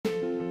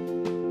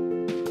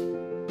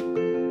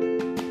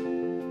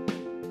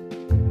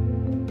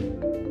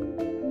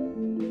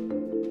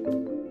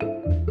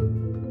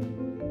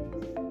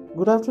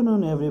Good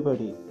afternoon,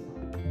 everybody.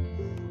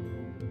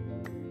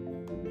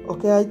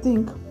 Okay, I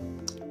think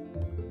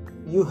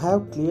you have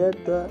cleared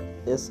the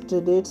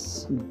yesterday's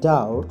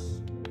doubts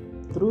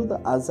through the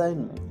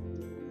assignment.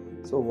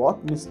 So, what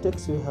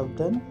mistakes you have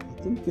done,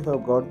 I think you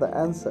have got the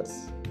answers.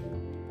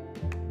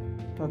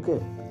 Okay,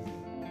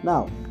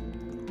 now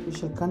we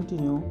shall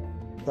continue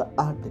the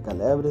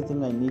article.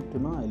 Everything I need to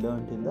know, I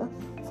learned in the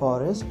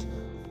forest.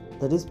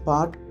 That is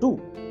part 2.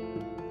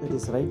 It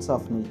is rights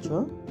of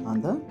nature on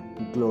the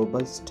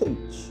global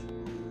stage.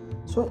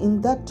 So, in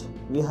that,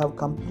 we have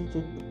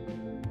completed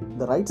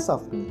the rights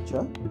of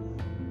nature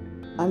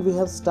and we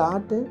have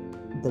started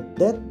the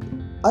death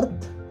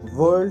earth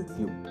world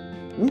view.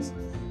 Means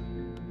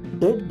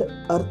dead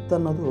earth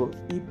ಅನ್ನೋದು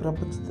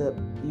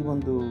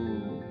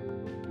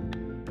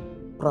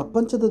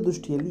ಪ್ರಪಂಚದ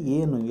ದೃಷ್ಟಿಯಲ್ಲಿ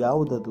ಏನು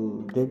ಯಾವುದದು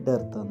dead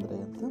earth ಅಂದರೆ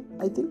ಅಂತ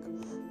I think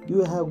you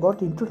have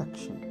got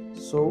introduction.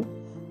 So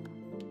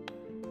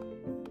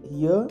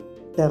here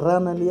terra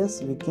nullius,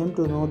 we came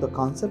to know the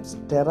concepts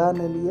terra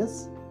nullius,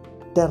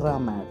 terra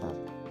matter.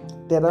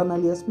 Terra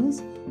nullius means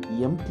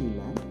empty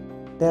land,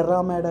 terra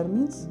matter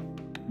means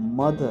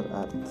mother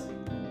earth.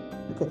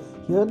 Okay,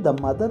 here the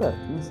mother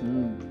earth means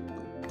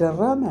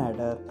terra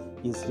matter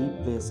is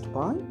replaced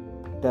by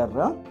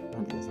terra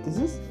nullius. This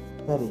is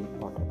very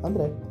important.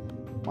 ಅಂದ್ರೆ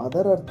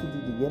mother earth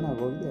ಇದು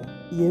ಏನಾಗೋಗಿದೆ,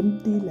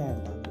 empty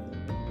land ಆಗಿದೆ,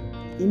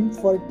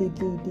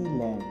 infertility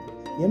land.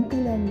 Empty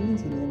land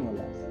means ಇನ್ನೇನು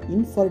ಅಲ್ಲ,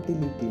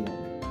 infertility land,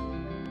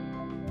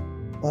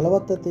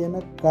 ಫಲವತ್ತತೆಯನ್ನು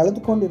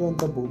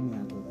ಕಳೆದುಕೊಂಡಿರುವಂಥ ಭೂಮಿ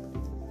ಆಗುತ್ತೆ.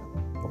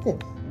 Okay,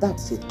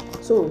 that's it.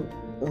 So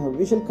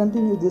we shall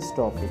continue this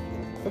topic.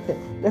 Okay,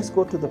 let's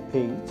go to the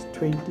page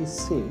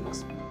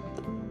 26.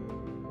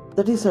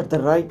 That is at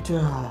the right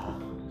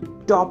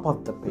top of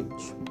the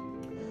page.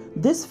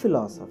 This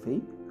philosophy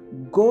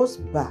goes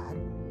back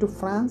to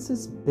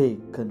Francis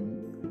Bacon,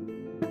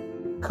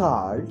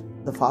 called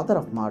the father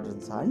of modern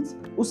science,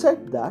 who said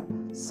that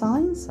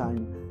science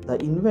and the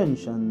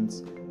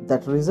inventions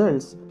that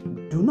results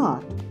do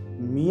not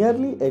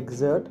merely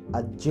exert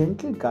a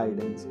gentle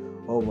guidance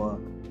over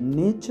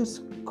nature's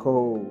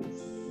course.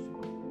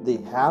 They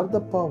have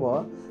the power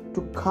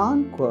to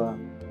conquer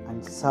and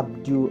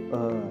subdue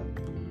earth,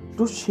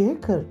 to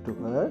shake her to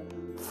her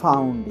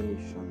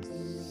foundations.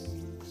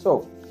 So,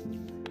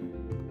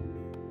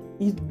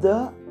 if the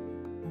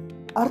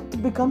earth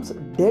becomes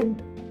dead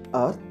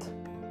earth,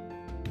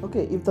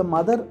 okay, if the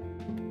mother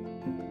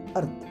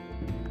earth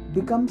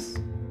becomes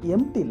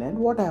empty land,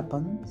 what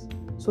happens?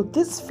 So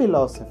this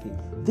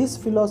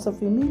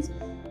philosophy means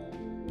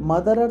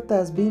mother earth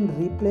has been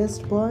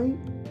replaced by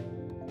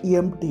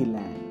empty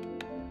land.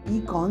 ಈ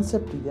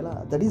concept ಇದೆಯಲ್ಲ,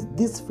 that is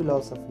this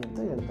philosophy ಅಂತ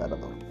ಹೇಳ್ತಾ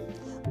ಇರೋದು.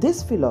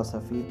 This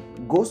philosophy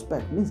goes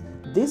back means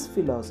this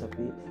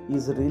philosophy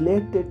is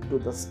related to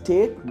the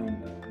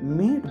statement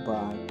made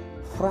by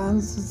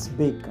Francis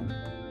Bacon.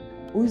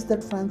 Who is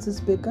that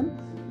Francis Bacon?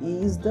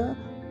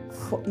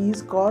 he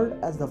is called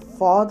as the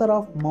father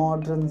of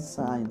modern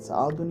science.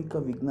 ಆಧುನಿಕ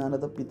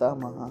ವಿಜ್ಞಾನದ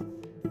ಪಿತಾಮಹ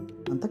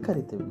ಅಂತ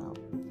ಕರಿತೀವಿ ನಾವು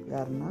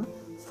ಯಾರನ್ನ?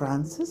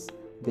 Francis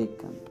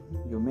beacon.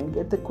 You may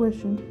get the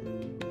question,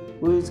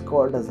 who is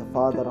called as the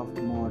father of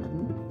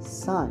modern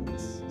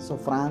science? So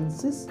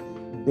Francis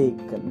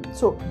Bacon.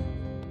 So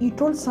he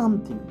told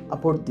something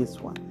about this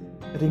one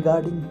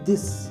regarding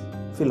this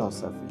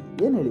philosophy.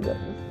 ಏನು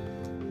ಹೇಳಿದ್ದಾರೆ?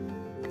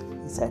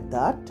 He said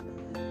that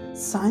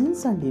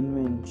science and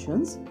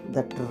inventions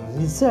that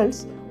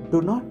results do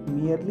not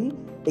merely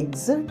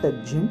exert a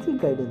gentle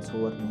guidance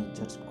over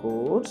nature's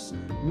course.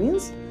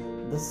 Means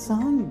the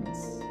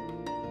science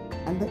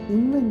and the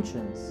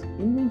invention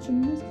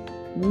means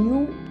new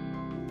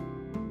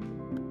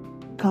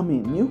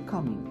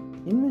coming.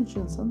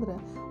 Inventions ಅಂದರೆ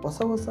ಹೊಸ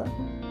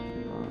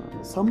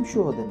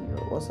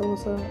ಸಂಶೋಧನೆಗಳು, ಹೊಸ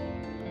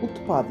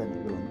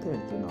ಉತ್ಪಾದನೆಗಳು ಅಂತ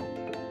ಹೇಳ್ತೀವಿ ನಾವು.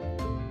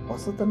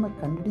 ಹೊಸತನ್ನು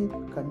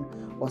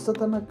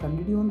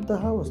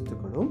ಕಂಡುಹಿಡಿಯುವಂತಹ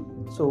ವಸ್ತುಗಳು.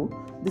 So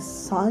the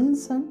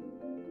science and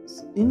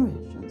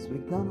inventions,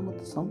 ವಿಜ್ಞಾನ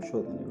ಮತ್ತು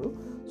ಸಂಶೋಧನೆಗಳು.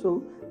 So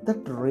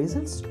that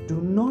results do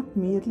not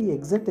merely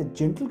exert a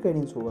gentle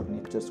guidance over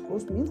nature's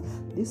course. Means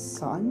this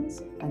science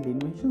and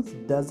inventions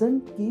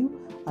doesn't give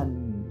a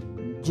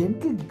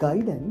gentle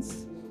guidance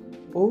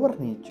over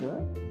nature,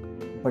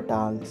 but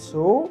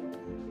also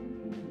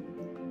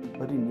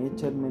bari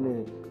nature mele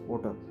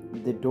what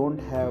they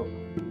don't have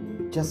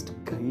just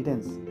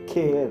guidance,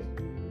 care.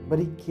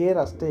 bari care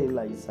ಅಷ್ಟೇ ಇಲ್ಲ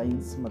ಈ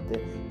science ಮತ್ತು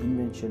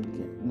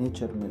ಇನ್ವೆನ್ಷನ್ಗೆ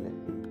nature ಮೇಲೆ.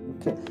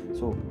 Okay,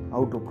 so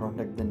how to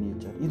protect the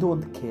nature, ಇದು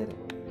ಒಂದು care.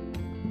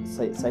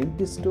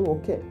 Scientist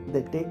okay, they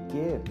take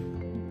care,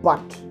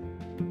 but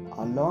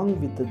along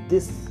with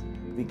this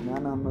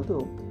ವಿಜ್ಞಾನ ಅನ್ನೋದು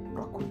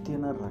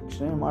ಪ್ರಕೃತಿಯನ್ನು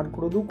ರಕ್ಷಣೆ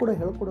ಮಾಡಿಕೊಡೋದು ಕೂಡ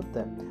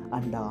ಹೇಳ್ಕೊಡುತ್ತೆ.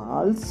 And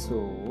also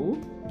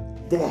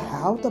they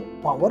have the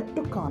power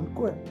to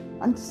conquer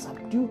and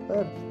subdue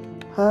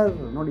ಹರ್.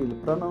 ನೋಡಿ ಇಲ್ಲಿ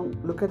pronoun,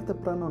 look at the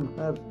pronoun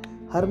Har.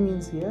 Har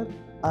means here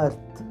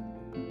earth,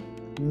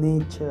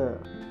 nature.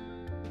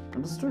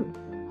 Understood?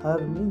 Her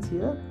means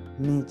here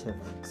nature.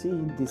 See,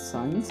 the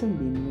science and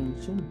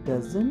invention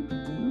doesn't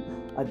give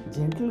a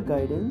gentle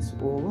guidance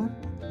over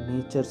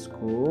nature's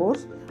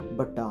course,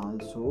 but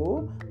also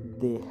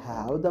they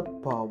have the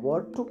power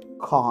to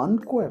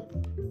conquer.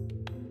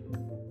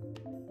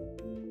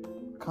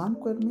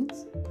 Conquer means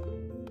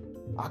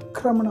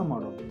ಆಕ್ರಮಣ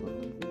ಮಾಡೋದು.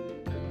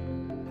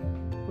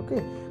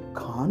 Okay,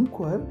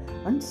 conquer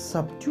and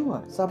subdue.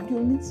 Subdue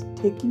means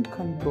taking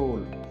control.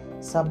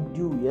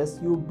 Subdue,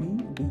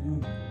 S-U-B-D-U.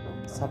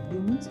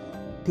 Subdue means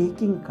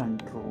taking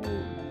control.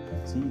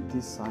 See,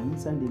 this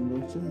science and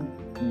invention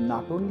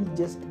not only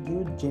just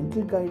give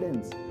gentle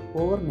guidance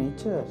over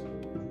nature,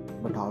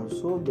 but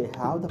also they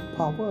have the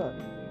power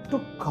to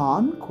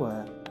conquer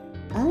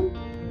and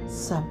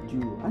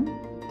subdue and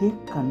take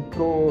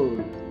control,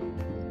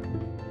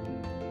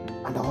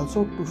 and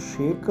also to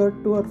shake her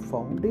to her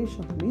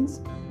foundation. Means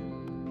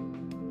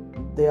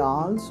they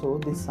also,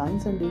 the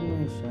science and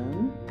invention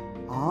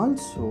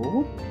also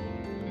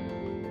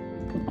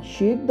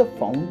shake the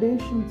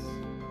foundations.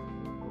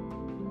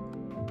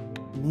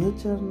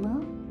 ನೇಚರ್ನ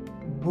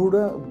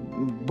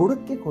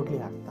ಬುಡಕ್ಕೆ ಕೊಡ್ಲಿ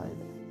ಆಗ್ತಾ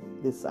ಇದೆ.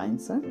 The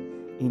science and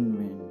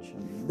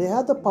invention, they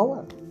have the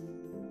power.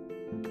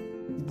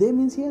 They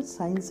means here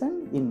science and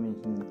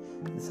invention.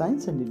 The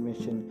science and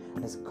invention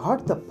has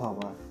got the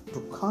power to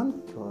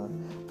ಕಾನ್ಕ್ಯೂರ್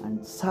and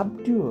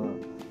subdue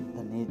the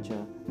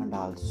nature and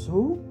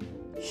also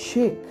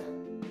shake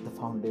the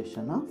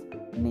foundation of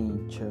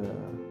nature.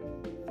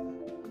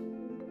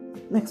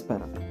 Next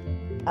paragraph.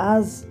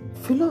 As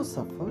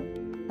philosopher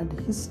and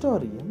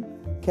historian,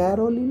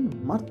 Caroline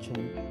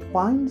Marchand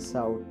points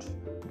out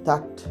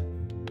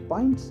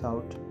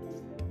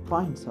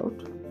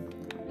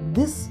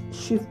this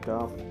shift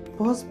of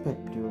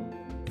perspective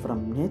from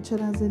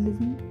nature as a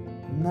living,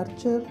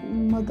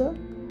 nurturing mother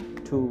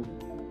to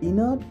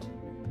inert,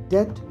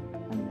 dead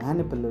and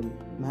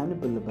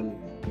manipulable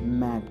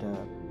matter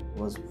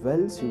was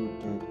well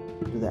suited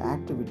to the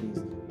activities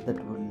that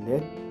would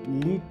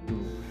lead to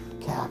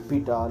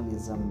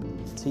capitalism.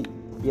 See,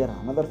 here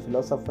another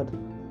philosopher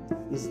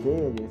is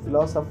there, a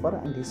philosopher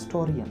and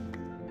historian.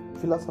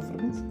 Philosopher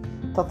means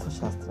Tattva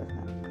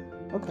Shastrajna.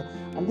 Okay,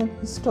 and then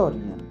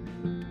historian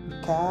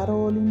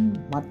Caroline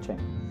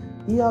Marchand.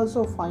 He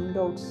also find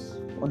out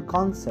one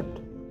concept,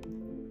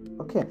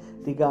 okay,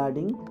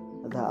 regarding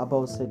the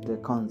above said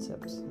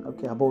concepts,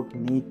 okay, about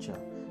nature.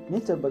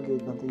 Nature ಬಗ್ಗೆ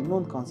ಇದ್ದಂಥ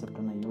ಇನ್ನೊಂದು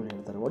ಕಾನ್ಸೆಪ್ಟನ್ನು ಇವರು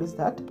ಹೇಳ್ತಾರೆ. What is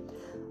that?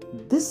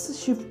 This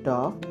shift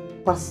of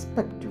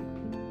perspective.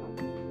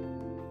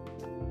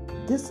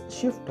 This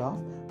shift of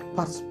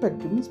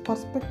perspective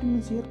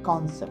means here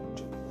concept.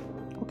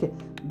 Okay,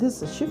 this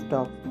shift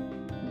of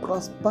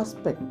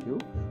perspective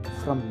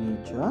from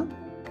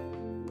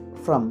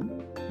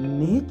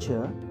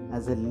nature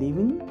as a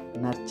living,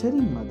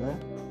 nurturing mother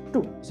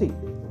to, see,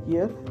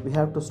 here we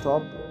have to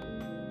stop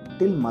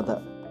till mother.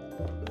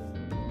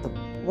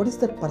 What is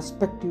that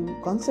perspective?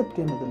 Concept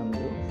ಏನದು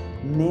ನಮ್ಮದು?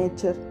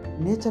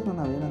 ನೇಚರ್ನ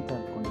ನಾವೇನಂತ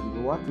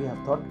ಅಂದ್ಕೊಂಡಿದ್ದೀವಿ? What we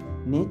have thought?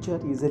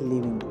 Nature is a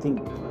living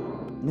thing,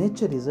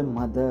 nature is a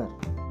mother.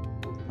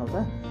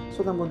 ಹೌದಾ? So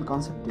ನಮಗೊಂದು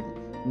concept ಇದೆ,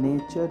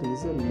 nature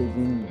is a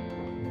living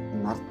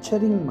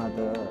nurturing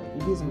mother.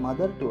 It is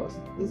mother to us.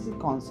 This is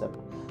concept.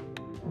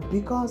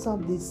 Because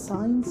of the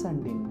science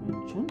and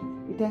invention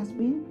it has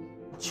been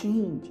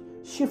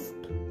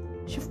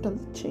shift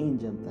ಅಂದರೆ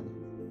change ಅಂತಾನೆ,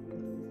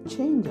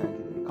 change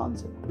ಆಗಿದೆ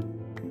concept.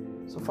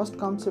 So first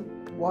concept,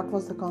 what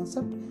was the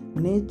concept?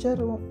 Nature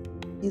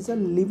is a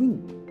living,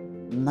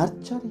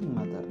 nurturing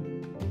mother.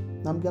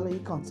 ನಮಗೆಲ್ಲ ಈ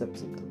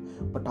concepts ಇತ್ತು.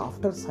 But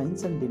after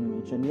science and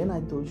invention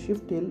ಏನಾಯಿತು?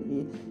 Shift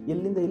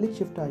ಎಲ್ಲಿಂದ ಎಲ್ಲಿಗೆ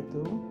shift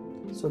ಆಯಿತು?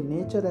 So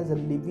nature as a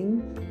living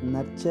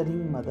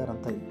nurturing mother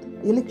ಅಂತ ಇತ್ತು.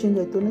 ಎಲ್ಲಿಗೆ ಚೇಂಜ್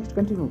ಆಯಿತು? Next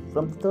continue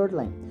from third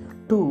line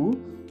to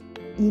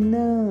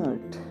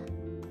inert,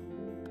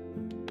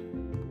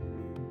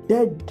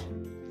 dead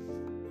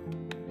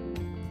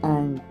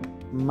and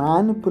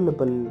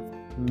manipulable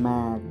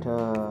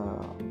matter.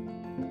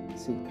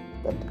 See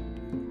that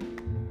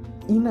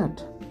inert.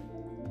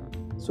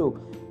 So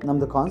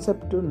ನಮ್ಮದು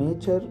ಕಾನ್ಸೆಪ್ಟು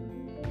ನೇಚರ್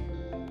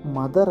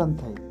ಮದರ್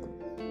ಅಂತ ಇತ್ತು.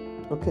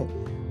 ಓಕೆ,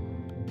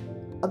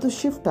 ಅದು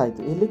ಶಿಫ್ಟ್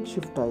ಆಯಿತು. ಎಲ್ಲಿಗೆ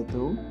ಶಿಫ್ಟ್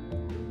ಆಯಿತು?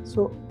 So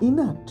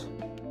inert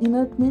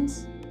means,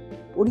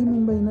 what do you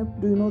mean by inert?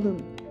 Do you know the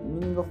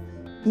meaning of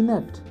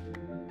inert?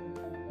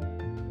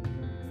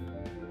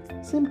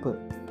 Simple.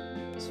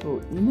 So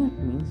inert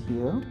means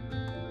here,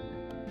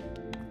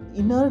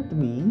 inert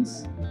means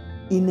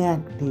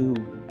inactive.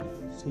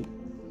 See,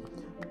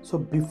 so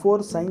before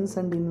science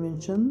and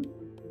invention,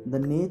 the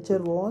nature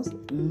was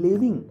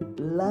living,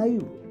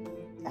 live,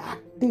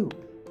 active,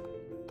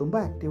 ತುಂಬ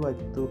active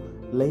ಆಗಿತ್ತು,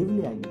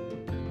 lively ಆಗಿತ್ತು.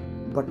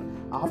 But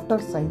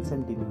after science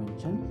and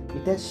invention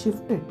it has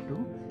shifted to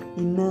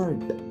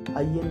inert,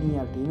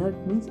 INERT. Inert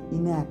means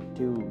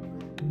inactive,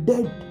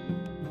 dead.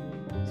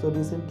 So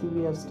recently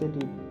we have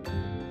studied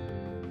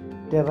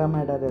terra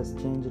mater has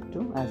changed to,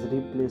 has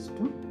replaced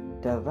to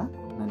terra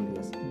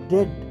nullius.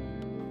 Dead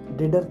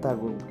earth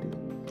ಆಗೋಗ್ಬಿಟ್ಟಿದೆ.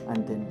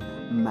 And then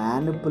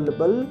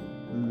manipulable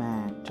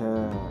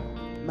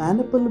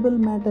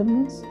matter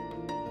means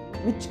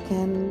which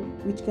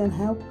can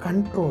have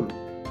control.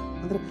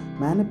 ಅಂದರೆ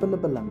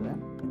manipulable ಅಂದರೆ,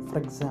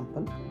 for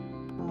example,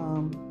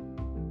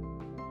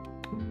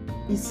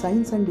 ಈ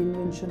science and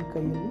invention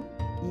ಕೈಯಲ್ಲಿ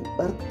ಈ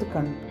earth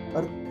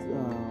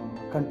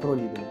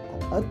control ಇದೆ ಅಂತ.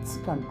 Earth's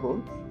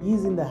control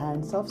is in the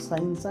hands of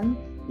science and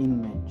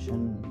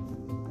invention.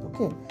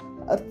 Okay,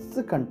 earth's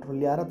control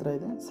ಯಾರ ಹತ್ರ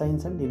ಇದೆ?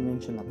 ಸೈನ್ಸ್ ಆ್ಯಂಡ್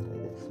ಇನ್ವೆನ್ಷನ್ ಹತ್ರ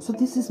ಇದೆ. So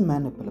this is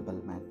manipulable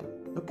matter.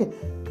 Okay,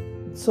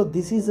 so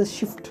this is a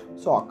shift.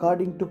 So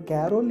according to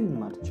Caroline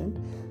Merchant,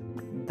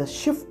 the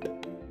shift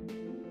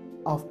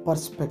of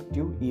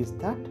perspective is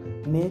that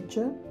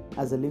nature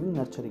as a living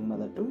nurturing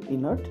mother to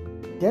inert,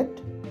 dead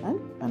and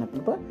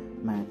manipulable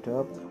matter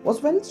was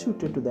well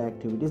suited to the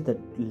activities that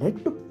led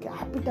to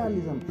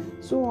capitalism.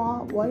 So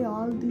why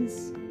all these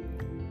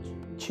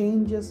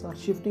changes or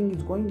shifting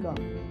is going on?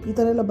 ಈ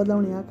ಥರ ಎಲ್ಲ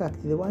ಬದಲಾವಣೆ ಯಾಕೆ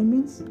ಆಗ್ತಿದೆ? Why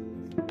means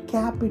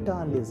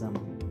capitalism.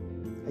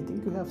 I think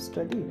you have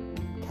studied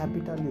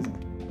capitalism.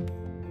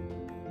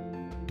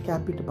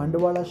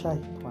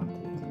 ಬಂಡವಾಳಶಾಹಿತ್ವ ಅಂತ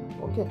ಹೇಳ್ತೀವಿ.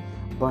 Okay,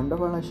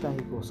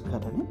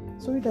 ಬಂಡವಾಳಶಾಹಿಗೋಸ್ಕರನೇ.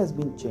 So it has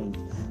been change.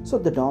 So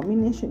the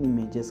domination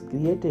images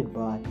created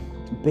by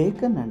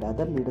Bacon and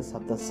other leaders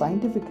of the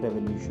scientific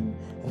revolution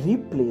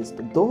replaced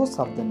those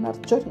of the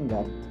nurturing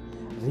earth,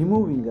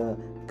 removing a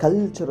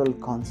cultural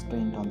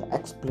constraint on the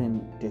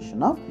exploitation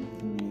of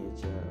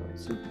nature.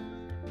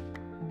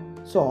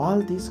 So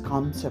all these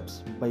concepts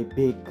by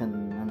Bacon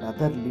and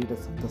other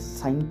leaders of the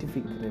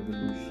scientific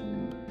revolution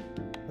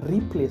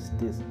replaced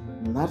this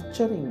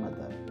nurturing mother.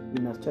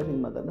 ಈ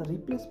nurturing ಮದರ್ನ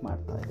replace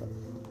ಮಾಡ್ತಾ ಇದ್ದಾರೆ.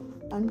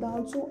 And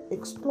also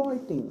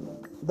exploiting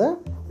the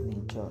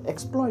nature.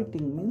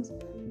 Exploiting means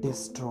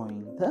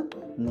destroying the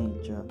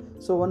nature.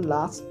 So one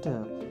last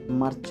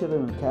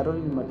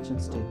Caroline Merchant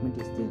statement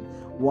is there: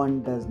 one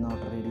does not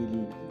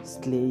readily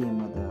slay a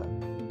mother,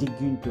 dig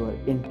into her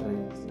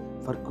entrails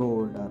for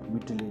gold or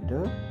mutilate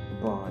her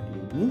body.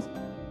 Means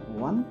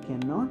one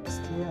cannot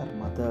slay her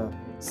mother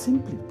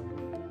simply.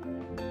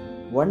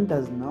 One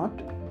does not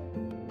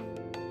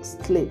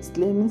slay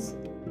means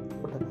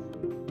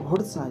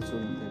ಹೊಡೆದು ಸಾಯಿಸೋದು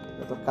ಅಂತ ಹೇಳ್ತೀವಿ,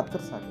 ಅಥವಾ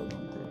ಕತ್ತರಿಸಾಕೋದು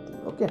ಅಂತ ಹೇಳ್ತೀವಿ.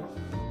 Okay,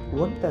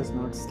 one does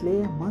not slay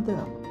a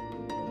mother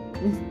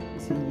means,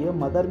 see a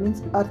mother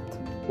means earth.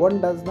 One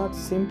does not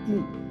simply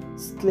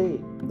slay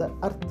the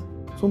earth.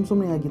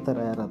 ಸುಮ್ಮನೆ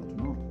ಆಗಿದ್ದಾರೆ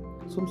ಯಾರಾದ್ರೂ?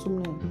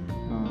 ಸುಮ್ಮನೆ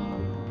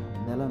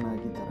ನೆಲನ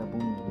ಆಗಿದ್ದಾರೆ,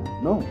 ಭೂಮಿನ?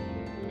 No.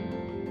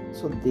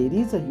 So there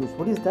is a use.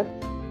 What is that?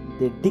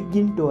 They dig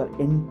into our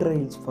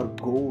entrails for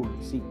gold.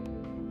 See,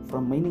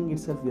 from mining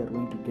itself we are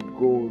going to get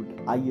gold,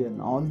 iron,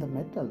 all the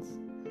metals.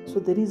 So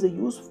there is a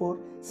use for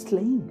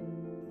slaying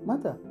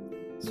mother.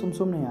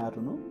 Sumne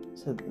yaru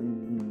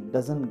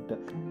doesn't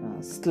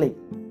slay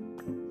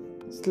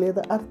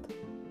the earth.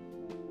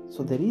 So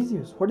there is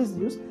use. What is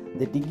the use?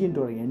 They dig into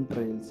our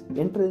entrails.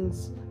 Entrails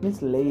means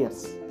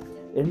layers.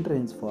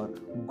 Entrails for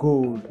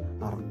gold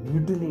or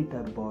mutilate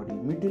our body.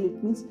 Mutilate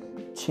means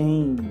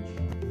change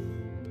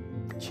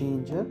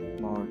her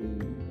body.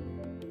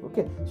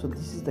 Okay, so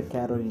this is the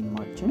Caroline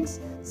Merchant's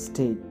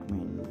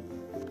statement.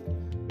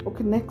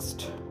 Okay, next.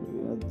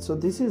 So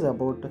this is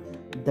about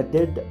the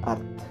dead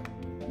earth.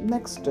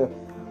 Next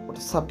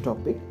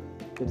subtopic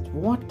is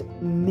what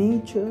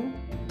nature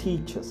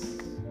teaches.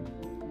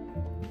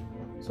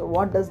 So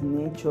what does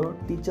nature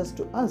teach us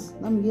to us?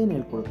 Namge ಏನು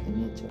ಹೇಳ್ಕೊಡುತ್ತೆ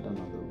nature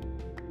ಅನ್ನೋದು?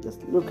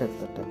 Just look at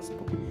the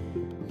textbook.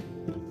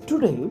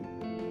 Today,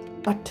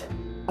 at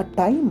a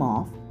time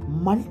of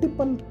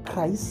multiple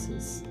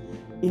crises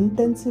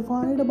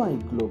intensified by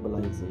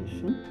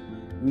globalization,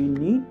 we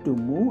need to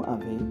move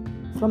away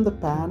from the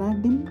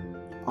paradigm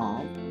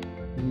of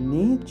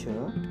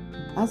nature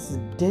as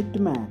dead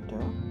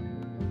matter.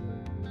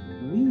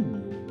 We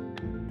need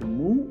to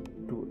move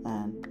to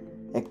an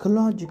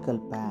ecological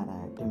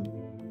paradigm,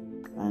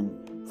 and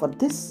for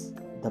this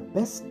the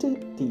best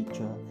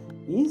teacher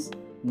is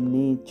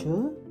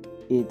nature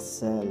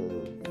itself.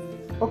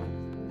 Okay,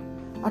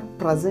 at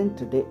present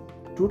day,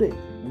 today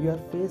we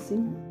are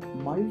facing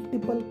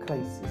multiple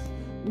crises.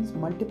 Means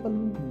multiple,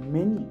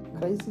 many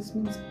crisis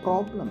means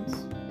problems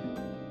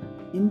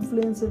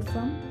influenced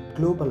from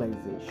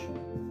globalization.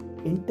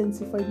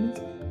 Intensified means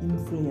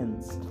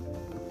influenced.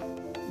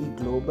 ಈ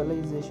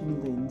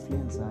ಗ್ಲೋಬಲೈಸೇಷನಿಂದ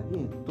influence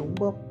ಆಗಿ ತುಂಬ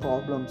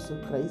problems,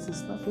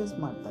 ಕ್ರೈಸಿಸ್ನ face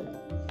ಮಾಡ್ತಾ ಇದೆ.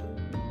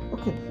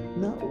 Okay,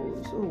 ನಾವು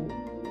so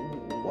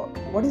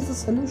what is the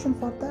solution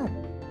for that?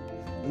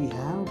 We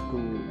have to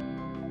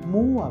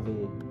move away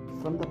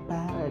from the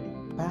parody.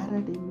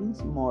 Parody means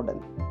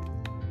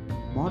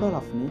model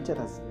of nature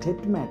as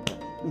dead matter.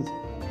 Means,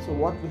 so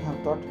what we have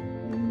taught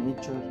in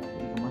nature,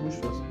 in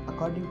Manushas,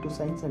 according to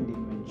science and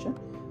invention,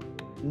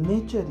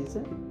 nature is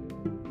a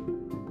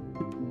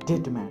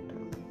dead matter.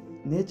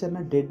 Nature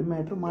na dead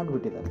matter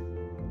ಮಾಡಿಬಿಟ್ಟಿದ್ದಾರೆ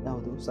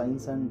ಯಾವುದು?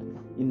 Science and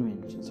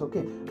inventions.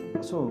 Okay,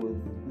 so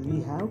we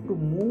have to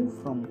move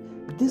from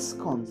this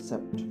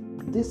concept,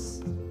 this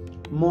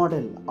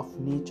model of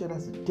nature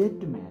as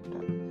dead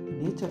matter.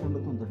 ನೇಚರ್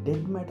ಅನ್ನೋದು ಒಂದು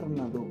dead matter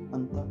ಅನ್ನೋದು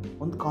ಅಂತ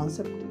ಒಂದು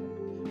concept ಇದೆ.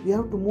 We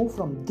have to move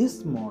from this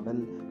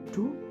model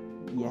to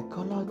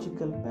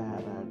ecological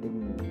paradigm.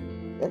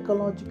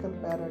 Ecological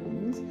paradigm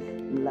means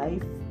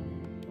life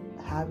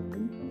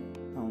having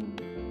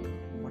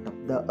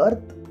the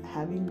earth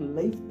having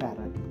life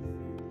paradigm.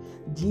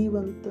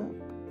 ಜೀವಂತ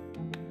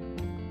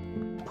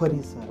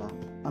ಪರಿಸರ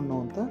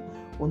ಅನ್ನುವಂಥ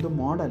ಒಂದು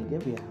ಮಾಡೆಲ್ಗೆ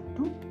we have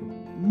to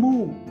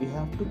move, we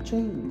have to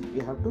change,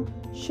 we have to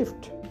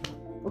shift.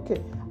 Okay,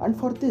 and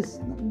for this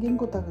ನಮ್ಗೆ ಹೆಂಗೆ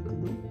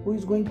ಗೊತ್ತಾಗುತ್ತಿದ್ದು, who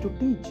is going to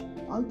teach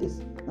all this,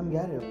 ನಮ್ಗೆ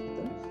ಯಾರು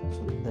ಹೇಳ್ಕೊಡ್ತಾರೆ?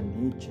 So the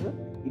nature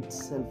it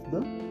self the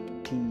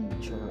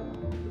teacher.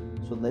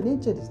 So the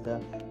nature is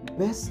the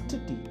best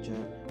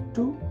teacher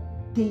to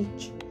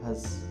teach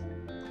us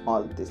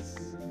all this.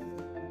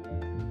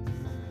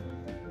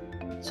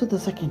 So the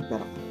second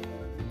paragraph,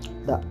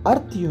 the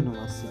Earth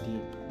University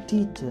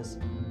teaches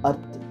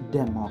Earth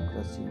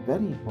democracy.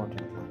 Very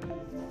important one.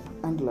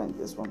 Underline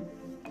this one.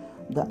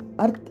 The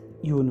Earth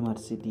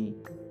University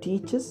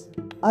teaches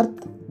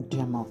Earth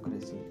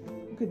democracy.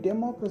 Okay,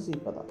 democracy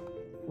pada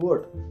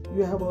word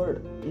you have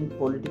heard in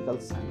political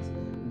science,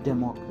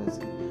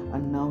 democracy,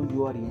 and now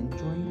you are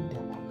enjoying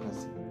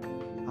democracy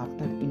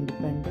after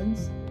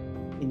independence.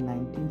 In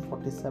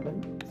 1947,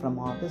 from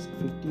August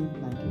 15,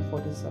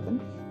 1947,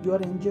 you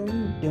are enjoying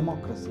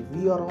democracy.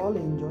 We are all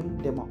enjoying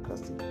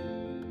democracy.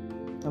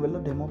 ನಾವೆಲ್ಲ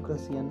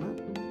ಡೆಮೋಕ್ರಸಿಯನ್ನು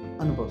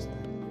ಅನುಭವಿಸ್ತಾ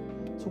ಇದ್ದೀವಿ.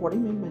 So what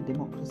you mean by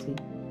democracy?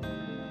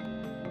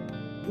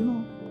 You know,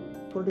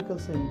 political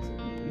science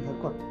you have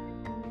got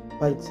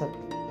by sir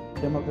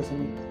democracy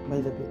mean by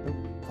the people,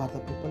 for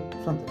the people,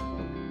 from the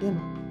people.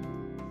 ಏನು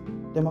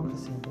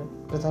democracy ಅಂದರೆ?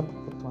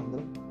 ಪ್ರಜಾಪ್ರಭುತ್ವ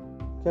ಅಂದರೆ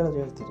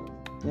ಕೇಳಿದ್ರೆ ಹೇಳ್ತೀರಿ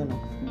ಏನು?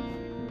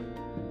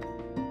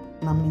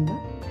 ನಮ್ಮಿಂದ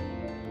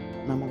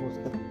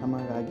ನಮಗೋಸ್ಕರ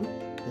ನಮಗಾಗಿ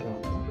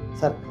ಇರುವಂಥ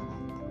ಸರ್ಕಾರ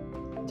ಅಂತ,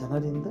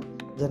 ಜನರಿಂದ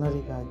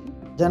ಜನರಿಗಾಗಿ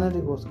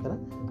ಜನರಿಗೋಸ್ಕರ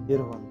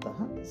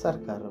ಇರುವಂತಹ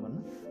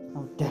ಸರ್ಕಾರವನ್ನು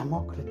ನಾವು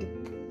ಡೆಮೋಕ್ರೆಟಿಕ್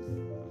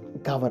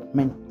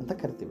ಗವರ್ಮೆಂಟ್ ಅಂತ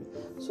ಕರಿತೀವಿ.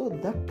 So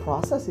that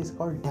process is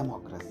called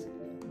democracy.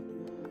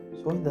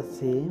 So in the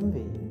same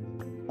way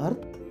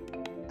earth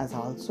has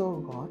also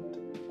got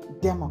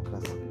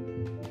democracy.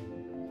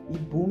 ಈ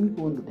ಭೂಮಿಗೂ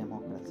ಒಂದು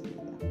ಡೆಮೋಕ್ರಸಿ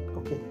ಇದೆ.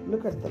 Okay,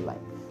 look at the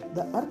line.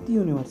 The Earth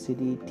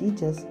university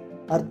teaches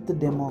Earth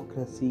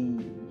democracy.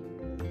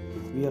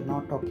 We are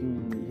not talking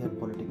here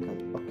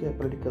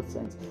political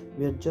science.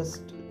 We are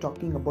just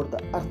talking about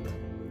the Earth.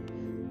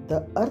 The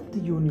Earth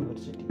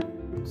University.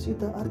 See,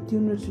 the Earth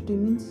University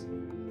means,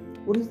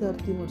 what is the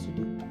Earth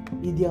University?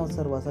 ಇದ್ಯಾವ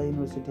sir ಹೊಸ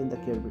university ಅಂತ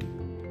ಕೇಳಿಬಿಡಿ.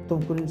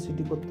 Tumakuru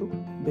university ಗೊತ್ತು,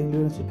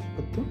 Bengaluru university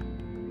ಗೊತ್ತು,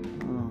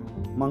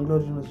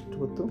 Mangaluru university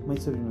ಗೊತ್ತು,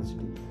 Mysuru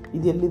university.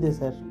 ಇದು ಎಲ್ಲಿದೆ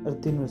sir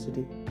earth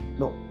university?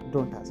 No,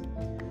 don't ask.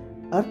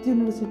 Earth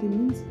university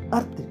means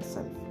earth it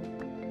self.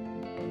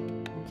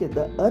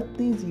 The earth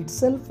is it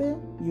self a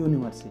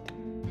university.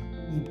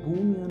 ಈ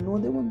ಭೂಮಿ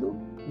ಅನ್ನೋದೇ ಒಂದು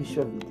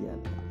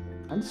ವಿಶ್ವವಿದ್ಯಾಲಯ.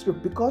 Understood?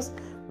 Because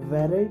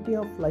variety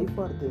of life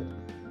are there,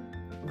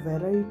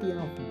 variety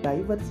of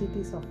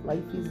diversities of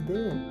life is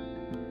there.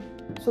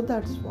 So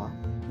that's why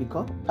we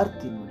call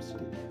earth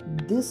university.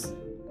 This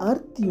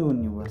earth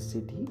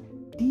university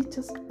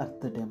teaches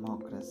earth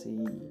democracy.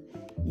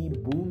 ಈ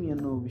ಭೂಮಿ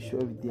ಅನ್ನೋ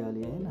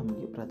ವಿಶ್ವವಿದ್ಯಾಲಯ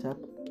ನಮಗೆ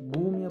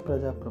ಭೂಮಿಯ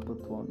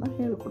ಪ್ರಜಾಪ್ರಭುತ್ವವನ್ನು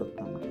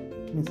ಹೇಳಿಕೊಡುತ್ತೆ. ನಮಗೆ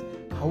means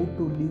how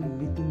to live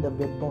with in in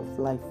web of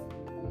life.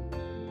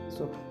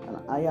 So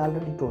I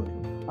already told you,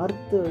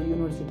 earth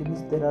university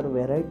means there are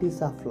varieties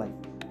of life.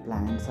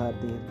 Plants are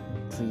there,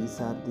 trees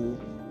are there,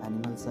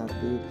 animals are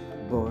there,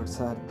 birds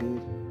are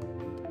there,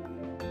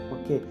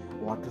 okay,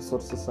 water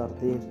sources are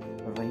there,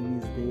 rain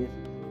is there,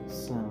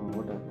 so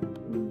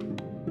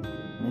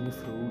many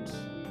fruits,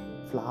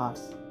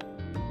 flowers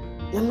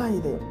ಎಲ್ಲ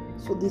ಇದೆ.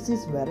 So this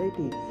is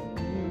variety.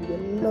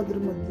 ಎಲ್ಲದ್ರ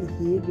ಮಧ್ಯೆ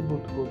ಹೇಗೆ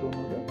ಬದುಕೋದು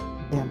ಅನ್ನೋದು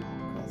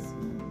democracy.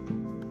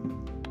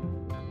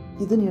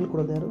 ಇದನ್ನು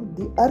ಹೇಳ್ಕೊಡೋದು ಯಾರು?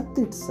 The earth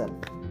it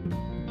self.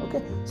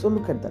 Okay, so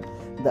look at that.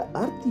 The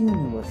Earth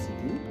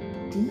university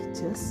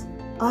teaches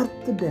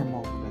earth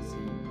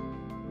democracy.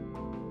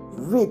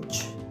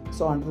 Which,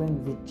 so underline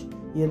which.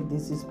 Here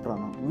this is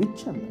pronoun.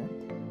 Which ಅಂದರೆ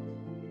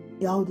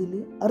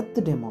ಯಾವುದಿಲ್ಲಿ?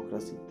 Earth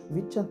democracy.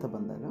 ವಿಚ್ ಅಂತ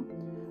ಬಂದಾಗ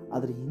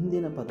ಅದರ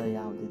ಹಿಂದಿನ ಪದ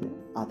ಯಾವುದಿದೆ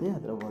ಅದೇ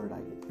ಅದರ ವರ್ಡ್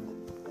ಆಗಿದೆ.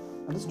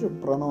 Understood?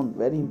 Pronoun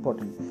very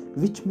important.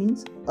 Which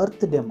means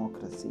earth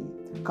democracy.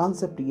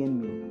 Concept ಏನು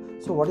mean?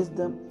 So what is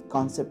the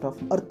concept of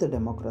earth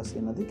democracy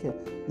ಅನ್ನೋದಕ್ಕೆ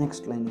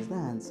next line is the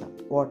answer.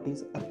 What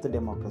is earth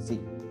democracy?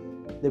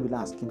 They will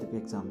ask in the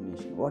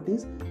examination. What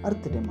is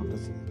earth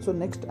democracy? So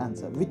next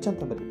answer which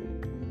ಅಂತ ಬರೀಬೇಕು.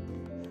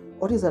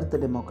 What is earth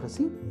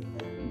democracy?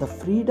 The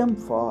freedom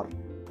for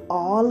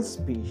all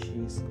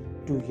species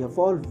to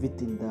evolve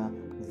within in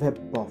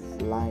web of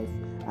of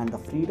and the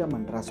freedom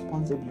and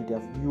responsibility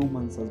of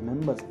humans as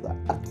members of the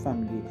earth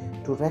family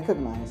to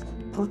recognize,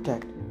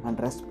 protect and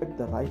respect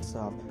the rights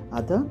of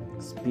other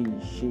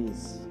species.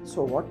 So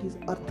what is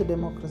earth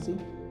democracy?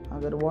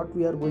 Agar what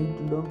we are going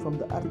to learn from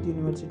the earth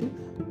university?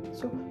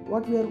 So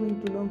what we are going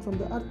to learn from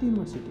the earth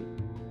university?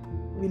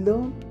 We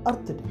learn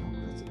earth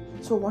democracy.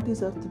 So what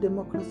is earth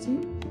democracy?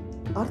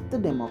 Earth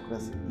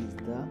democracy is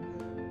the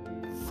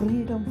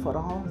freedom for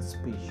all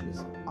species.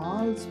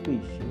 All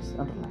species,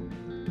 underline.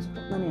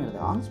 ನಾನು ಹೇಳಿದೆ,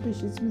 all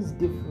species means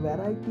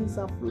varieties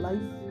of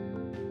life.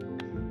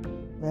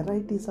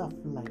 Varieties of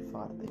life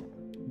are there.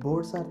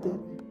 Birds are there,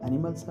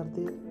 animals are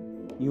there,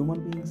 human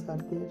beings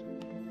are there.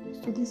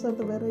 So these are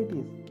the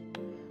varieties.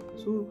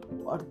 So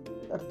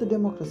earth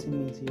democracy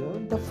means here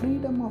the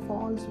freedom of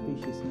all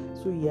species.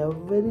 So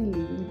every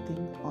living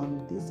thing on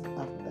this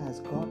earth has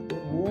got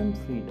their own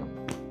freedom.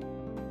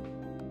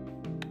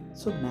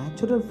 So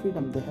natural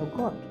freedom they have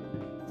got.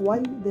 Why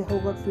they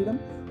have got freedom?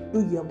 To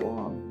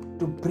evolve,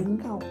 to bring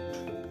out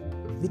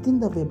within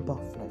the web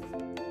of life.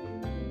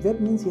 Web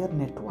means here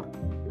network.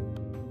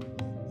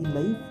 ಈ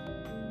life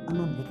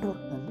ಅನ್ನೋ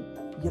ನೆಟ್ವರ್ಕ್ನಲ್ಲಿ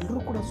ಎಲ್ಲರೂ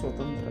ಕೂಡ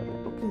ಸ್ವತಂತ್ರರೇ.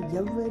 Okay,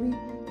 every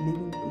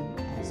living thing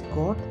has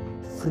got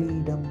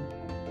freedom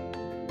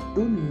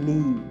to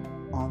live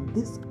on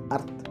this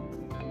earth.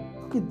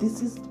 Okay, this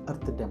is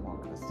earth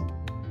democracy.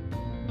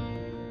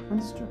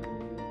 Understood?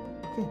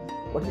 Okay,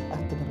 what is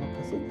earth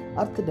democracy?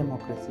 Earth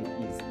democracy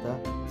is the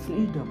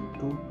freedom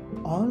to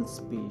all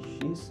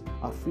species,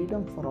 or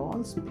freedom for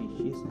all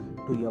species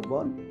to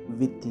evolve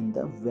within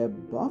the web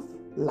of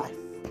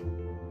life.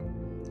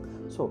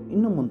 So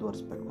innu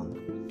munduvarisbeku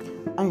andre,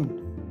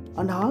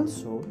 and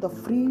also the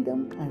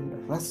freedom and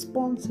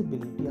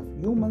responsibility of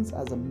humans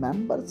as a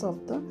members of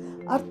the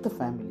earth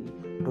family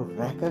to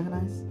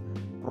recognize,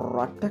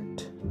 protect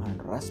and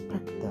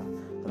respect the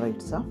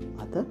rights of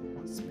other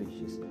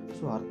species.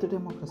 So earth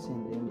democracy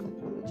ಅಂದ್ರೆ ಏನು ಅಂತ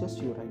ಕೇಳಿದ್ರೆ, just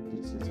you write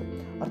this is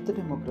earth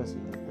democracy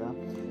is the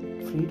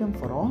freedom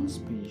for all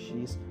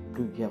species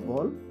to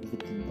evolve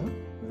within the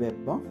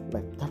web of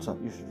life. That's all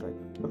you should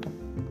write.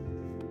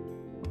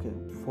 Okay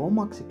 4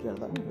 marks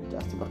ಕೇಳಿದಾಗ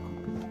ಜಾಸ್ತಿ ಬರ್ಕೊಂಡು.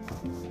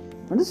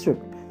 Understood?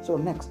 So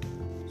next,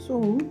 so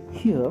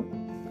here,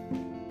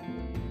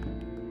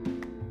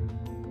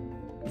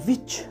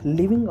 which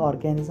living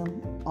organism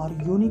are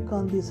unique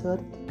on this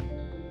earth?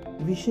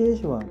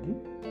 ವಿಶೇಷವಾದ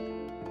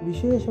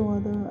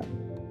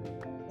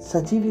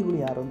ಸಜೀವಿಗಳು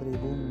ಯಾರು ಅಂದರೆ ಈ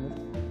ಭೂಮಿ ಮೇಲೆ,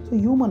 so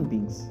human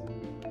beings,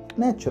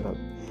 natural.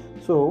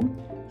 So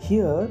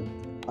here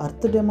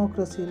earth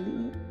ಡೆಮೋಕ್ರಸಿಯಲ್ಲಿ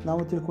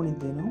ನಾವು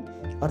ತಿಳ್ಕೊಂಡಿದ್ದೇನು,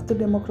 earth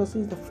democracy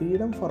is the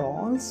freedom for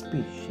all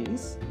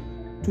species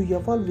to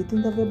evolve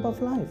within the web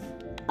of life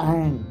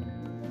and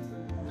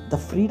the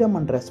freedom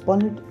and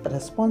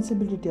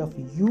responsibility of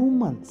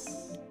humans.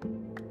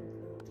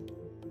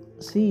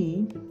 See,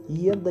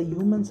 here the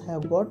humans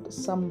have got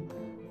some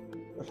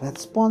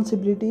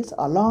responsibilities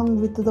along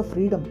with the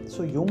freedom.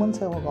 So humans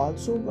have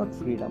also got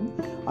freedom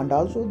and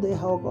also they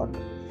have got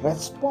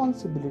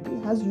responsibility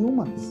as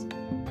humans.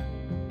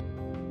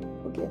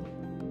 Okay,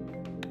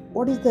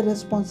 what is the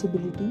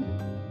responsibility?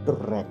 To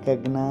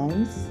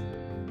recognize,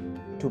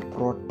 to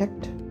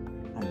protect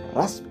and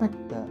respect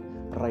the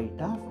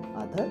right of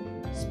other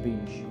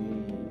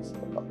species.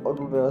 Or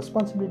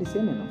responsibilities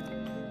ಏನೇನು?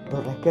 To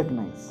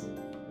recognize,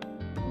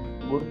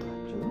 ಗುರುತು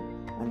ಹಚ್ಚು,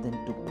 and then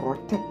to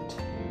protect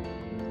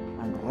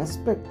and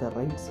respect the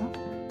rights of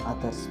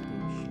other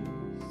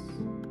species.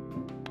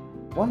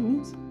 Why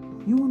means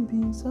human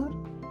beings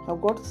have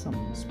got some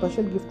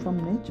special gift from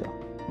nature,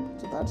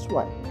 so that's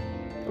why.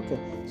 Okay,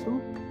 so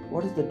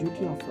what is the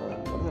duty of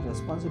what is the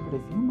responsibility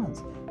of humans?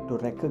 To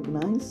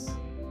recognize,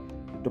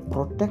 to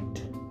protect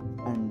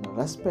and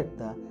respect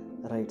the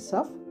rights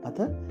of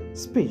other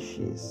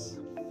species.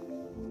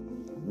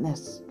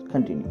 Next,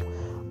 continue.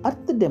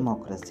 Earth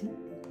democracy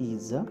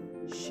is a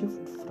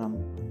shift from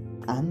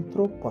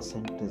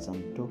anthropocentrism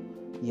to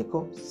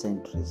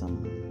ecocentrism.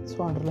 So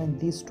underline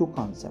these two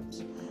concepts.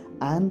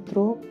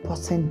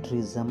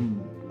 Anthropocentrism,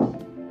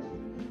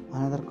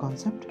 another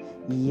concept,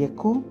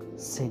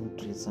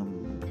 ecocentrism.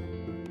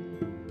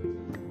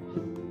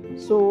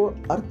 So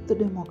earth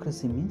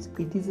democracy means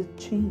it is a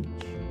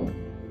change,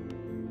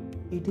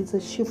 it is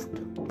a shift.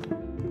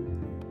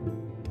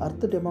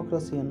 Earth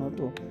democracy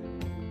ಅನ್ನೋದು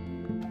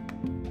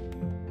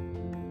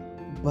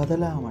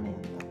ಬದಲಾವಣೆ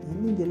ಅಂತ.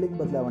 ಎಲ್ಲಿಂದ ಎಲ್ಲಿಗೆ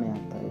ಬದಲಾವಣೆ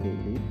ಆಗ್ತಾ ಇದೆ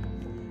ಇಲ್ಲಿ?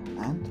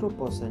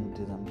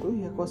 ಆಂಥ್ರೋಪೋಸೆಂಟ್ರಿಸಮ್ to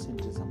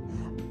ಎಕೋಸೆಂಟ್ರಿಸಮ್.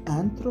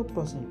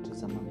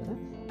 ಆಂಥ್ರೋಪೋಸೆಂಟ್ರಿಸಮ್ ಅಂದರೆ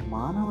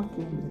ಮಾನವ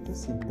ಕೇಂದ್ರಿತ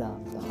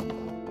ಸಿದ್ಧಾಂತ ಅಂತ.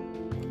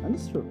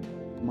 ಅಂಡರ್ಸ್ಟುಡ್?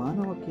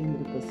 ಮಾನವ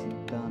ಕೇಂದ್ರಿತ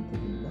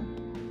ಸಿದ್ಧಾಂತದಿಂದ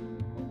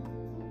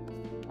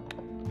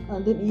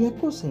and then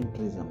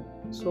ecocentrism.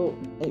 So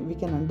we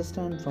can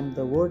understand from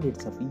the word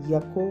itself,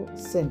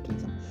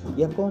 ecocentrism.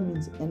 Eco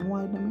means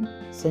environment,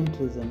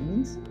 centrism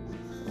means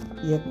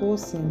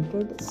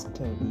eco-centered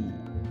study.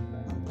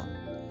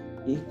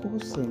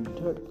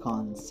 Eco-centered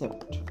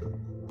concept.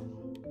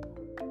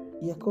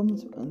 Eco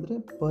means ಅಂದರೆ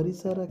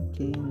ಪರಿಸರ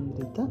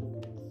ಕೇಂದ್ರಿತ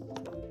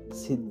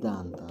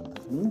ಸಿದ್ಧಾಂತ ಅಂತ.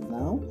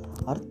 Now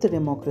earth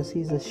democracy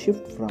is a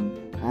shift from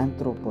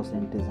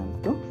anthropocentrism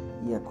to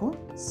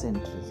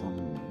ecocentrism.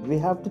 We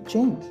have to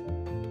change,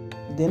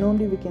 then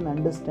only we can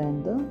understand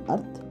the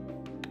earth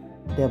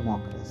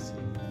democracy.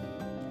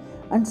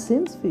 And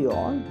since we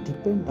all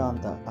depend on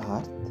the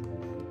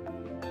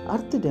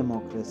earth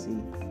democracy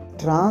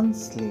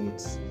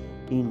translates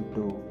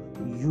into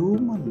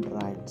human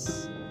rights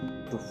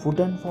to food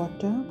and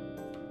water,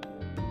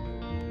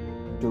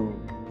 to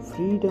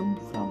freedom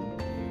from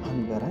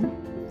hunger and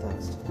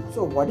thirst.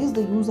 So what is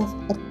the use of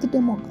earth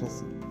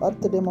democracy?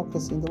 Earth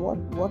democracy, the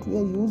what we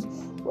are use,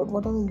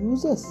 what are the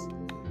uses?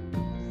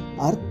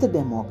 Earth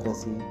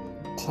democracy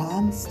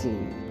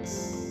translates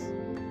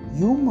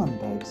human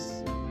rights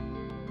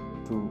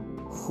to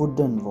food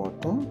and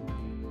water.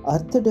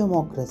 Earth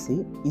democracy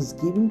is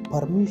giving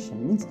permission,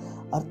 means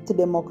earth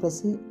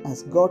democracy has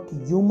got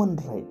human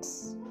rights,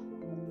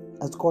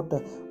 has got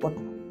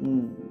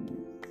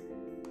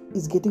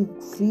is getting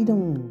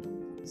freedom.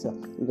 So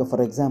ಈಗ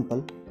for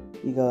example,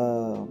 ಈಗ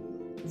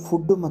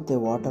food ಮತ್ತು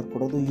water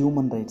ಕೊಡೋದು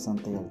human rights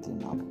ಅಂತ ಹೇಳ್ತೀವಿ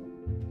ನಾವು.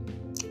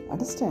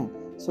 Understand?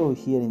 So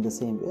here in the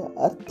same way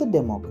earth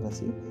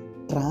democracy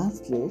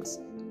translates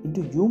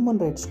into human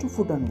rights to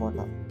food and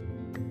water.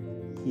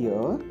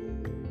 Here,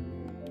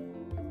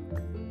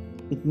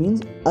 it means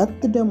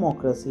earth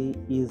democracy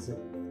is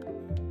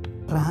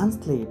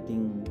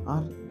translating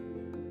or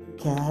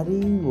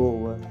carrying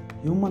over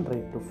human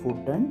right to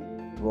food and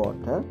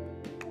water,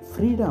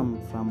 freedom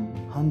from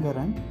hunger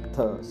and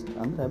thirst.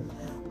 ಅಂದರೆ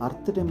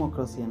earth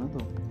democracy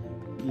ಅನ್ನೋದು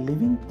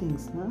living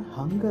ಥಿಂಗ್ಸ್ನ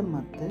ಹಂಗರ್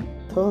ಮತ್ತು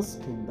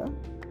ಥರ್ಸ್ಟಿಂದ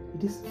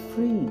it is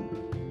ಫ್ರೀಯಿಂಗ್.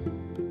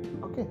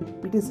 Okay,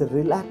 it is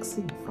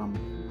relaxing from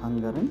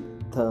hunger and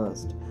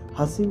thirst.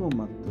 ಹಸಿವು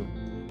ಮತ್ತು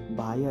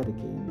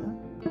ಬಾಯಾರಿಕೆಯಿಂದ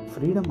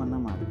ಫ್ರೀಡಮನ್ನು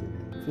ಮಾಡ್ತಿದೆ,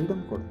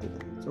 freedom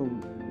ಕೊಡ್ತಿದೆ. So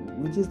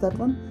which is that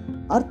one?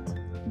 Earth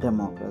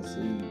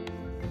democracy.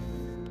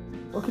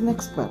 Okay,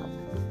 next para.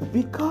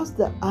 Because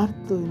the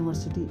Earth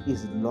University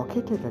is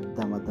located at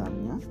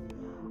Navadanya,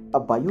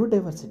 a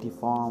biodiversity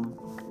farm,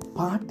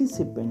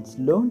 participants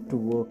learn to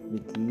work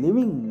with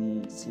living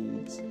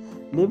seeds,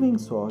 living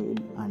soil,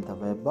 and the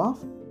web of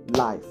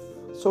life.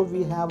 So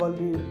we have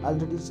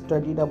already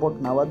studied about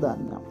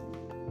Navadanya.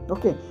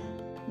 Okay,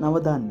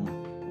 Navadanya.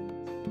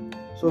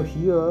 So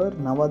here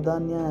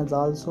Navadanya has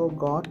also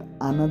got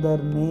another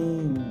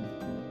name.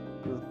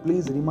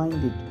 Please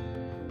remind it.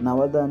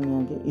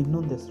 ನವಧಾನ್ಯಗೆ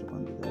ಇನ್ನೊಂದು ಹೆಸರು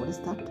ಬಂದಿದೆ. What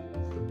is that?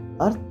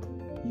 Earth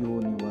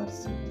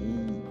university.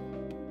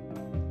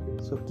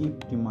 So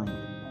keep remind.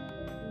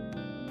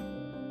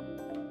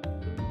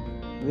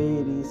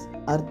 Where is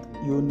earth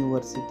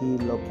university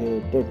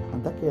located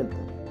ಅಂತ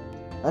ಕೇಳ್ತಾರೆ.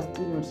 Earth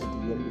university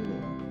ಎಲ್ಲಿದೆ?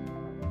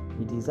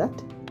 It is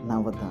at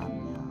ನವಧಾನ್ಯ.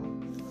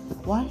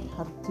 Y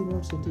earth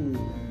university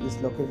is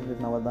located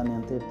at ನವಧಾನ್ಯ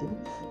ಅಂತ ಹೇಳ್ತೀವಿ?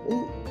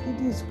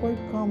 It is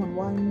quite common.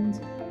 Why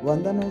means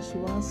Vandana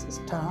Shivas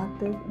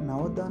started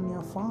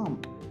Navadanya farm.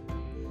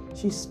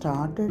 She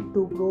started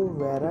to grow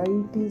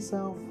varieties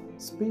of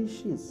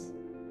species,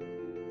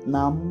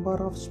 number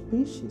of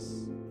species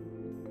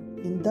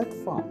in that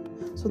farm.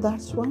 So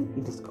that's why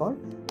it is called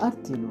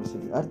Earth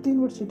University. Earth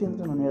University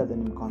ಅಂದ್ರೆ ನಾನು ಹೇಳಿದೆ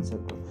ನಿಮ್ಮ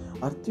concept.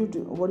 Earth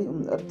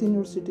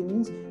University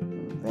means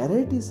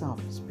varieties of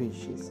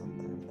species ಅಂತ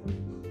ಹೇಳ್ತಾರೆ.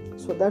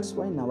 So that's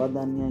why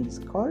Navadanya is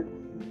called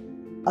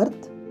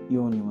Earth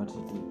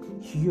University.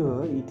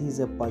 Here it is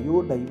a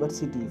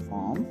biodiversity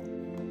farm.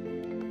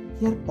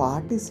 Here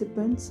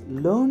participants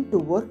learn to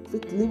work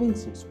with living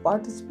seeds.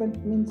 Participant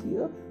means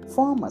here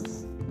farmers.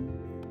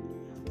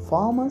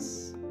 Farmers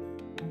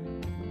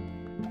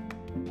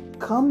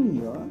come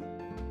here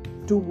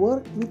to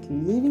work with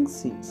living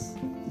seeds.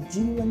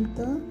 ಜೀವಂತ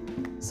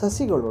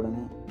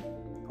ಸಸಿಗಳೊಡನೆ.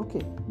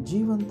 Okay,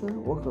 ಜೀವಂತ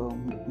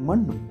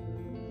ಮಣ್ಣು.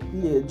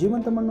 ಇಲ್ಲಿ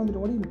ಜೀವಂತ ಮಣ್ಣು ಅಂದರೆ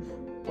what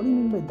do you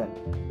mean by that?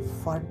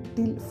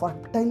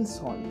 Fertile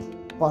soil.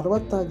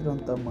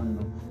 ಫಲವತ್ತಾಗಿರುವಂಥ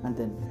ಮಣ್ಣು. And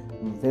then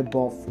web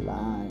of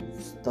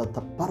life, the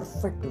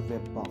perfect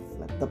web of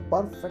life, the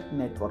perfect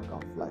network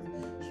of life.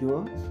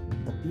 Here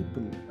the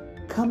people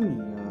come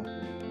here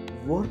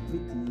work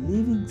with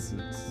living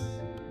seeds.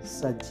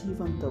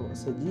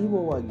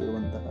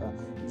 ಸಜೀವವಾಗಿರುವಂತಹ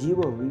ಜೀವ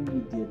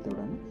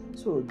ವೈವಿಧ್ಯತೆಯೊಡನೆ.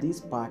 So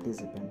these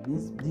participant,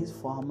 these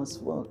farmers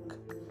work.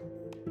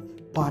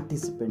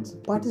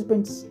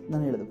 Participants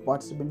ನಾನು ಹೇಳಿದೆ.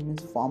 Participant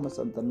means farmers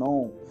ಅಂತ. No,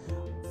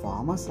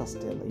 farmers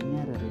ಅಷ್ಟೇ ಅಲ್ಲ,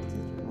 ಇನ್ಯಾರು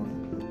ಹೇಳ್ತಿದ್ರು ನೋಡಿ.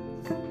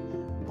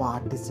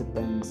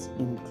 Participants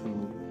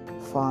include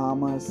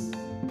farmers,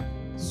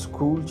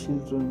 school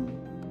children,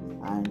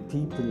 and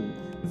people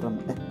from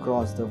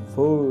across the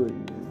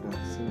world.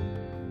 See,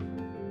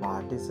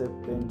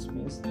 participants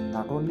means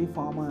not only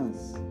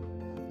farmers,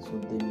 so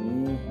they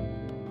may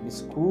be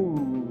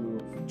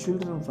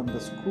children from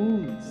the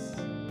schools,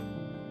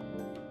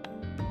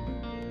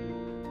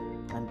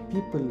 and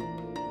people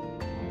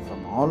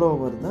from all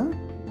over the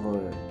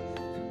world.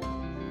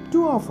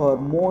 Two of our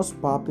most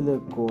popular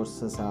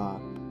courses are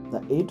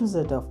the A to Z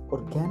of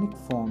organic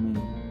farming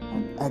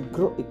and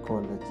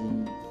agroecology,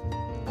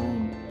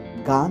 and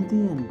Gandhi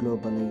and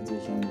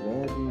globalization.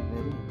 Very,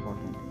 very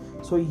important.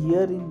 So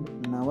here in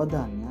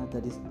Navadanya,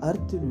 that is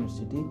Earth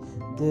University,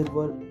 there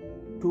were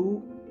two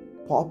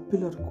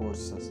popular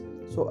courses.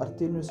 So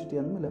Earth University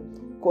andmele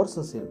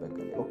courses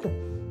irbekali. Okay,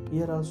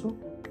 here also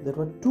there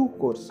were two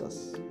courses.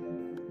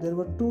 There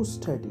were two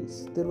studies.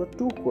 There were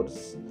two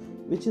courses.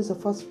 Which is the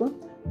first one?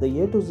 The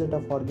A to Z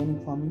of organic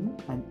farming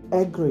and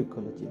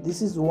agroecology. This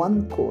is one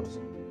course.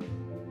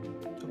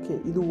 Okay,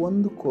 ಇದು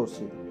ಒಂದು course.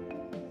 ಇದು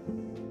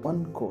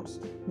one course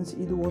means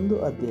ಇದು ಒಂದು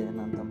ಅಧ್ಯಯನ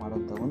ಅಂತ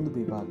ಮಾಡುವಂಥ ಒಂದು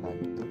ವಿಭಾಗ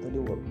ಆಗಿತ್ತು.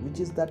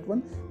 Which is that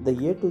one? The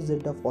A to Z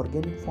of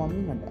organic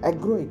farming and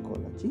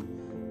agroecology,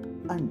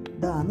 and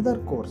the another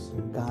course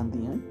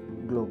Gandhi and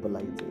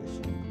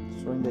globalization.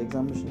 So in the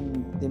examination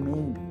they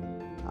may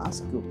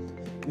ask you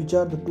which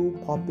are the two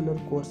popular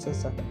courses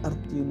at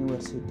Earth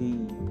University.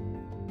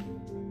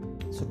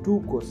 So two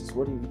courses.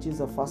 Which is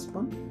the first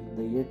one?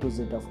 The A to Z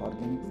of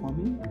organic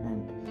farming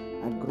and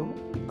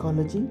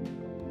agroecology,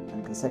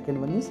 and the second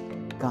one is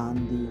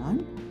Gandhi and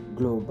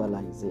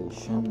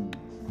globalization.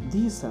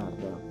 These are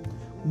the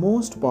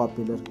most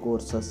popular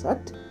courses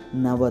at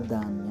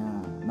Navadanya.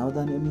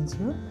 Navadanya means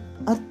here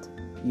Earth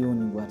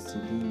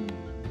University.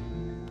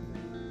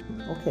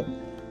 Okay.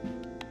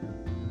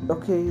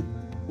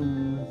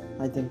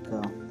 I think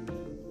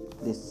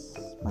this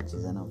much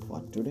is enough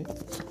for today.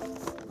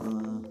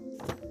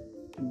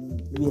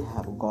 we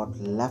have got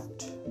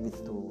left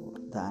with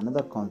the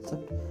another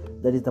concept,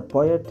 that is the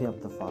poetry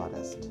of the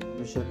forest.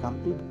 We shall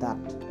complete that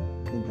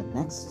in the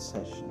next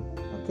session.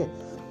 Okay.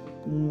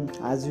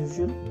 As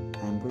usual,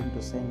 I am going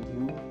to send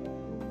you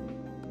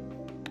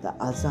the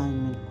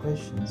assignment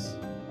questions.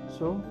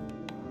 So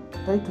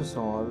try to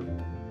solve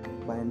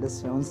by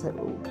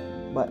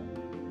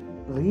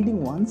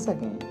reading once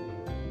again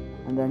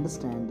and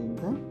understanding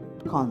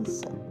the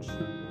concept,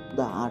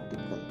 the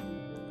article.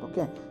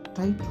 Okay,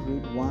 try to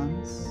read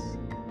once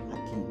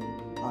again,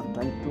 or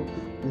try to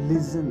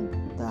listen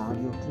the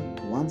audio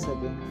clip once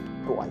again,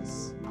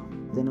 twice.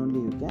 Then only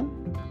you can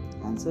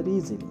answer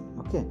easily.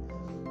 Okay.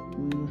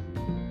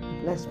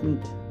 Let's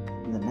meet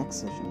in the next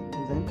session.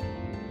 Till then,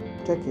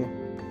 take care.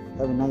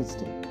 Have a nice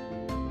day.